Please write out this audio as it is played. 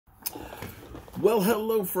Well,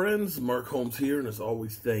 hello friends, Mark Holmes here, and as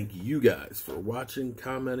always, thank you guys for watching,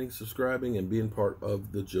 commenting, subscribing, and being part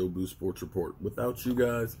of the Joe Boo Sports Report. Without you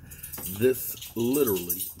guys, this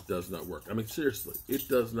literally does not work. I mean, seriously, it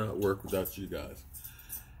does not work without you guys.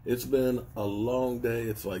 It's been a long day.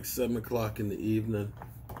 It's like 7 o'clock in the evening.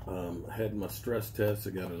 I had my stress test. I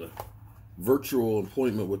got a virtual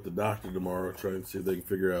appointment with the doctor tomorrow, trying to see if they can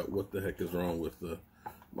figure out what the heck is wrong with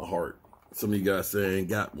my heart. Some of you guys say I ain't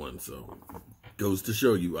got one, so goes to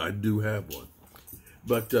show you I do have one.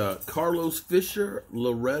 But Carlos Fisher,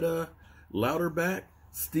 Loretta Louderback,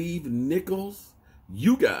 Steve Nichols,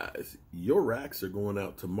 you guys, your racks are going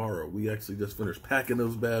out tomorrow. We actually just finished packing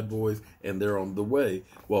those bad boys, and they're on the way.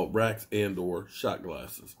 Well, racks and or shot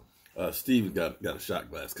glasses. Steve got a shot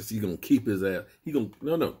glass because he's going to keep his ass.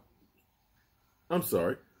 No. I'm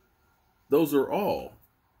sorry. Those are all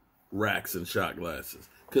racks and shot glasses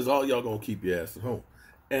because all y'all going to keep your ass at home,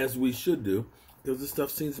 as we should do, because this stuff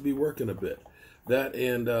seems to be working a bit. That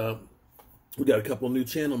and we got a couple new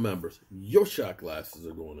channel members. Your shot glasses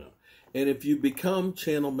are going out. And if you become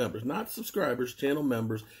channel members, not subscribers, channel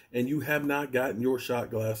members, and you have not gotten your shot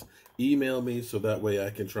glass, email me so that way I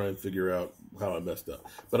can try and figure out how I messed up.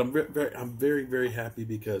 But I'm very, very happy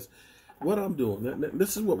because what I'm doing,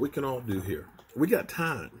 this is what we can all do here. We got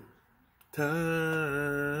time.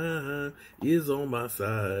 Time is on my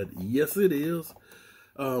side. Yes, it is.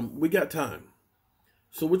 We got time.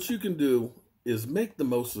 So what you can do is make the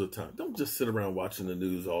most of the time. Don't just sit around watching the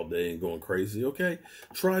news all day and going crazy, okay?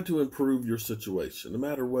 Try to improve your situation, no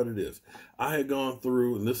matter what it is. I had gone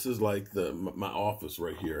through, and this is like my office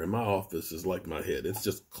right here, and my office is like my head. It's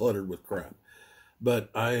just cluttered with crap. But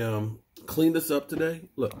I cleaned this up today.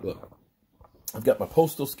 Look. I've got my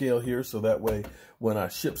postal scale here, so that way when I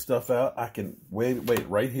ship stuff out, I can wait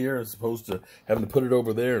right here as opposed to having to put it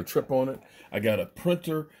over there and trip on it. I got a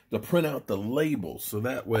printer to print out the labels, so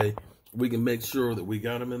that way we can make sure that we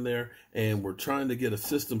got them in there. And we're trying to get a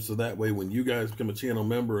system so that way when you guys become a channel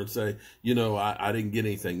member and say, you know, I didn't get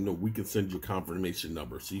anything, no, we can send you a confirmation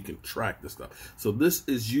number so you can track the stuff. So this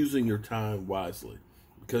is using your time wisely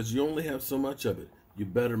because you only have so much of it. You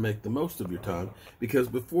better make the most of your time because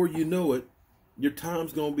before you know it, your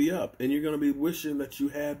time's going to be up, and you're going to be wishing that you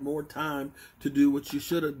had more time to do what you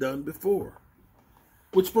should have done before.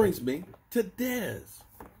 Which brings me to Dez.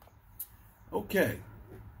 Okay.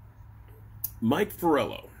 Mike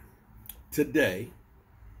Farello today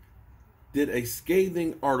did a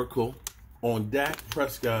scathing article on Dak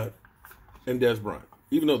Prescott and Dez Bryant,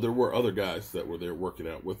 even though there were other guys that were there working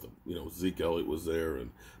out with them. You know, Zeke Elliott was there,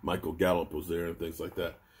 and Michael Gallup was there, and things like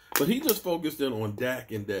that. But he just focused in on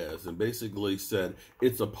Dak and Dez and basically said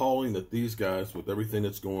it's appalling that these guys, with everything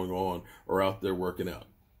that's going on, are out there working out.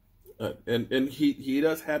 And he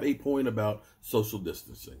does have a point about social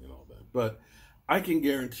distancing and all that. But I can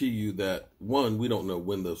guarantee you that, one, we don't know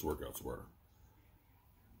when those workouts were.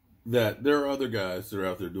 That there are other guys that are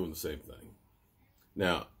out there doing the same thing.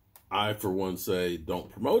 Now, I, for one, say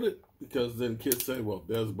don't promote it because then kids say, well,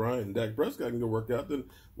 Dez Bryant and Dak Prescott can go work out, then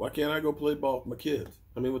why can't I go play ball with my kids?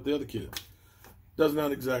 I mean, with the other kids. Does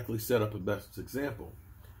not exactly set up a best example.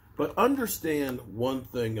 But understand one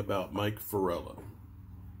thing about Mike Farello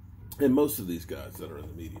and most of these guys that are in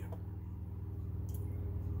the media.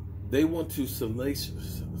 They want to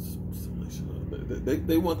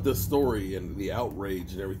they want the story and the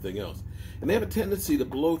outrage and everything else. And they have a tendency to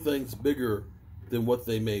blow things bigger than what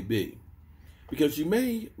they may be. Because you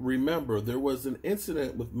may remember there was an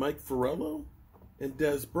incident with Mike Farello and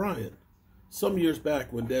Dez Bryant some years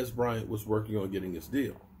back when Dez Bryant was working on getting his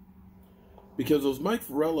deal. Because it was Mike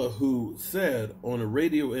Farello who said on a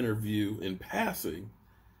radio interview in passing,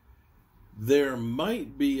 there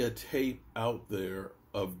might be a tape out there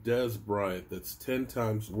of Dez Bryant that's 10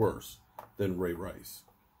 times worse than Ray Rice.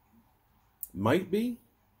 Might be.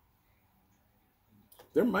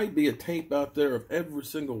 There might be a tape out there of every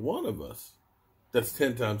single one of us that's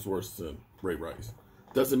 10 times worse than Ray Rice.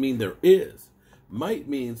 Doesn't mean there is. Might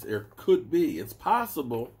means there could be. It's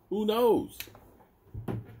possible. Who knows?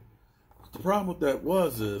 The problem with that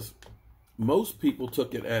is most people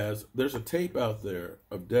took it as there's a tape out there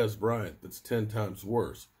of Dez Bryant that's 10 times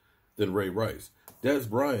worse than Ray Rice. Dez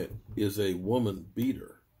Bryant is a woman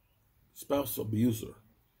beater, spouse abuser.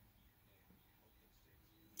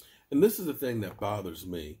 And this is the thing that bothers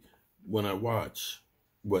me when I watch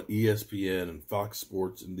what ESPN and Fox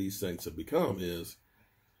Sports and these things have become is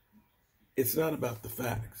it's not about the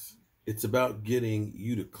facts. It's about getting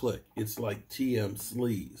you to click. It's like TM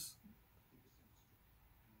sleaze.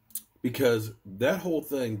 Because that whole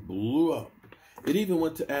thing blew up. It even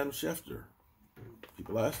went to Adam Schefter.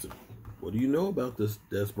 People asked him, what do you know about this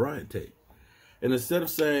Dez Bryant tape? And instead of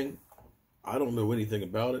saying, I don't know anything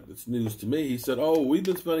about it, it's news to me, he said, oh, we've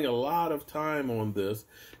been spending a lot of time on this,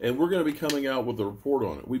 and we're going to be coming out with a report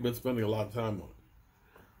on it. We've been spending a lot of time on it.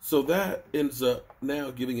 So that ends up now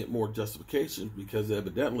giving it more justification, because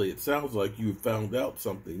evidently it sounds like you found out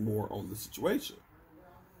something more on the situation.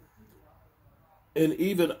 And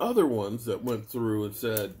even other ones that went through and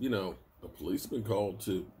said, you know, a policeman called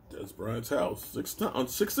to Dez Bryant's house on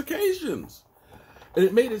 6 occasions. And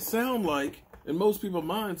it made it sound like, in most people's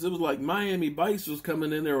minds, it was like Miami Vice was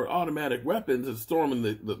coming in there with automatic weapons and storming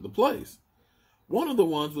the place. One of the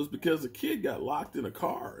ones was because a kid got locked in a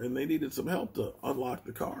car and they needed some help to unlock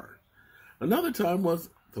the car. Another time was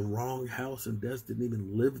the wrong house and Dez didn't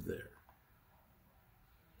even live there.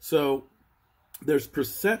 So there's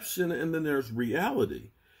perception and then there's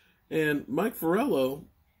reality. And Mike Farello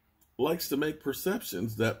likes to make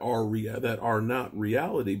perceptions that are not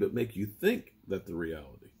reality, but make you think that the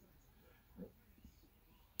reality.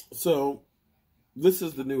 So this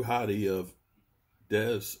is the new hottie of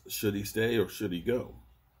Dez, should he stay or should he go?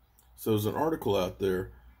 So there's an article out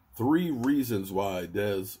there, 3 reasons why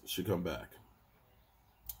Dez should come back.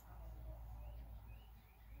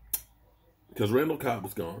 Because Randall Cobb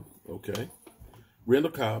is gone, okay.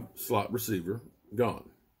 Randall Cobb, slot receiver, gone.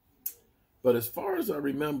 But as far as I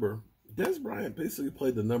remember, Dez Bryant basically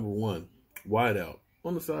played the number 1 wideout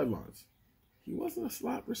on the sidelines. He wasn't a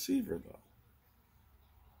slot receiver, though.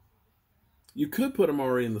 You could put him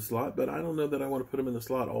already in the slot, but I don't know that I want to put him in the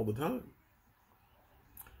slot all the time.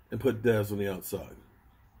 And put Dez on the outside.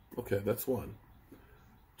 Okay, that's 1.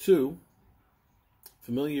 2,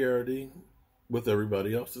 familiarity with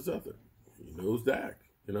everybody else is other. He knows Dak,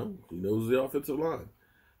 you know. He knows the offensive line.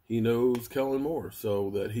 He knows Kellen Moore, so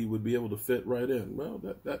that he would be able to fit right in. Well,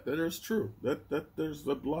 that is true. There's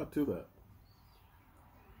a lot to that.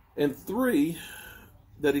 And 3,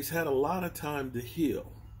 that he's had a lot of time to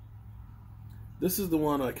heal. This is the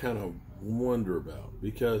one I kind of wonder about,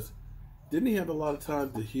 because didn't he have a lot of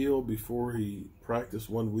time to heal before he practiced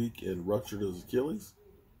 1 week and ruptured his Achilles?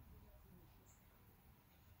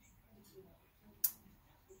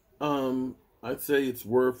 I'd say it's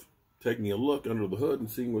worth taking a look under the hood and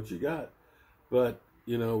seeing what you got. But,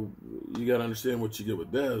 you know, you got to understand what you get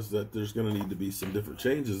with Dez, that there's going to need to be some different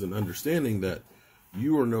changes and understanding that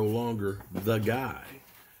you are no longer the guy,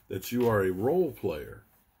 that you are a role player.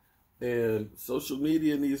 And social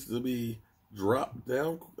media needs to be dropped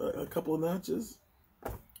down a couple of notches.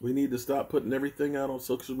 We need to stop putting everything out on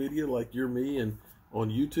social media like you're me and on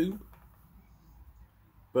YouTube.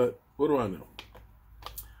 But what do I know?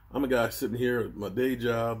 I'm a guy sitting here at my day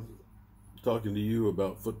job talking to you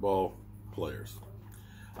about football players.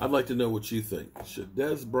 I'd like to know what you think. Should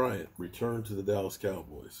Dez Bryant return to the Dallas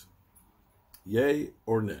Cowboys? Yay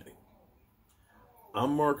or nay?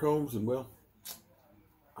 I'm Mark Holmes, and well,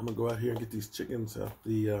 I'm going to go out here and get these chickens out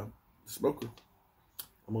the smoker.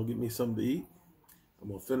 I'm going to get me something to eat. I'm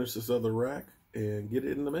going to finish this other rack and get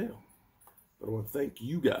it in the mail. But I want to thank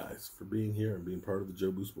you guys for being here and being part of the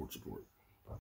Joe Boo Sports Report.